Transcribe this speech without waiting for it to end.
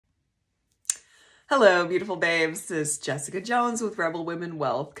Hello, beautiful babes. This is Jessica Jones with Rebel Women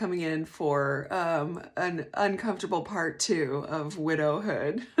Wealth coming in for an uncomfortable part 2 of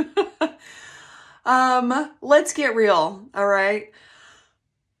widowhood. Let's get real, all right?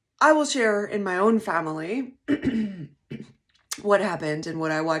 I will share in my own family what happened and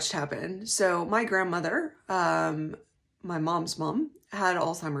what I watched happen. So my grandmother, my mom's mom, had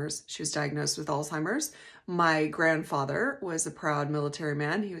Alzheimer's. She was diagnosed with Alzheimer's. My grandfather was a proud military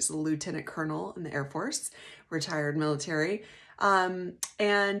man. He was a lieutenant colonel in the Air Force, retired military.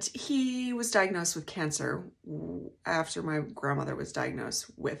 And he was diagnosed with cancer after my grandmother was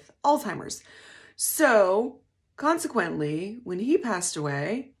diagnosed with Alzheimer's. So consequently, when he passed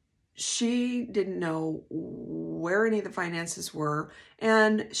away, she didn't know where any of the finances were,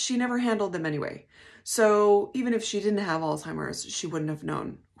 and she never handled them anyway. So even if she didn't have Alzheimer's, she wouldn't have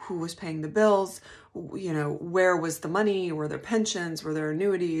known who was paying the bills, you know, where was the money, were there pensions, were there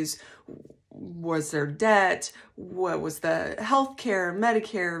annuities, was there debt, what was the healthcare,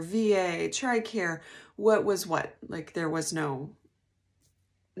 Medicare, VA, TRICARE, what was what? Like there was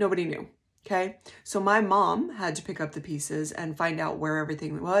nobody knew. Okay, so my mom had to pick up the pieces and find out where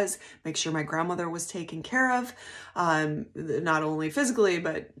everything was, make sure my grandmother was taken care of, not only physically,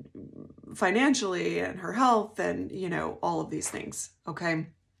 but financially and her health and, you know, all of these things. Okay.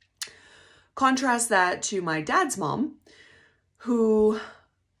 Contrast that to my dad's mom, who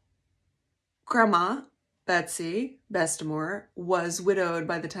Grandma Betsy Bestimore was widowed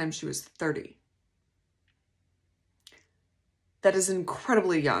by the time she was 30. That is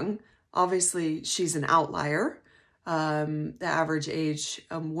incredibly young. Obviously, she's an outlier. The average age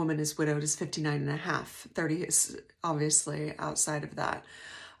a woman is widowed is 59 and a half. 30 is obviously outside of that.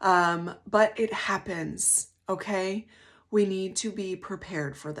 But it happens, okay? We need to be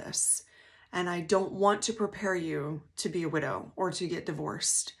prepared for this. And I don't want to prepare you to be a widow or to get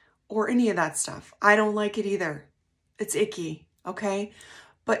divorced or any of that stuff. I don't like it either. It's icky, okay?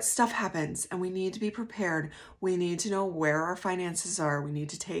 But stuff happens and we need to be prepared. We need to know where our finances are. We need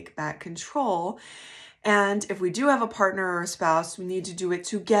to take back control. And if we do have a partner or a spouse, we need to do it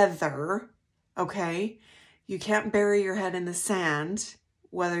together, okay? You can't bury your head in the sand,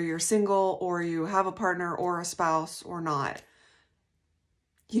 whether you're single or you have a partner or a spouse or not.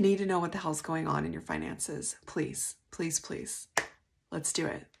 You need to know what the hell's going on in your finances. Please, please, please. Let's do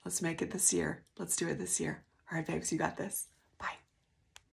it. Let's make it this year. Let's do it this year. All right, babes, you got this.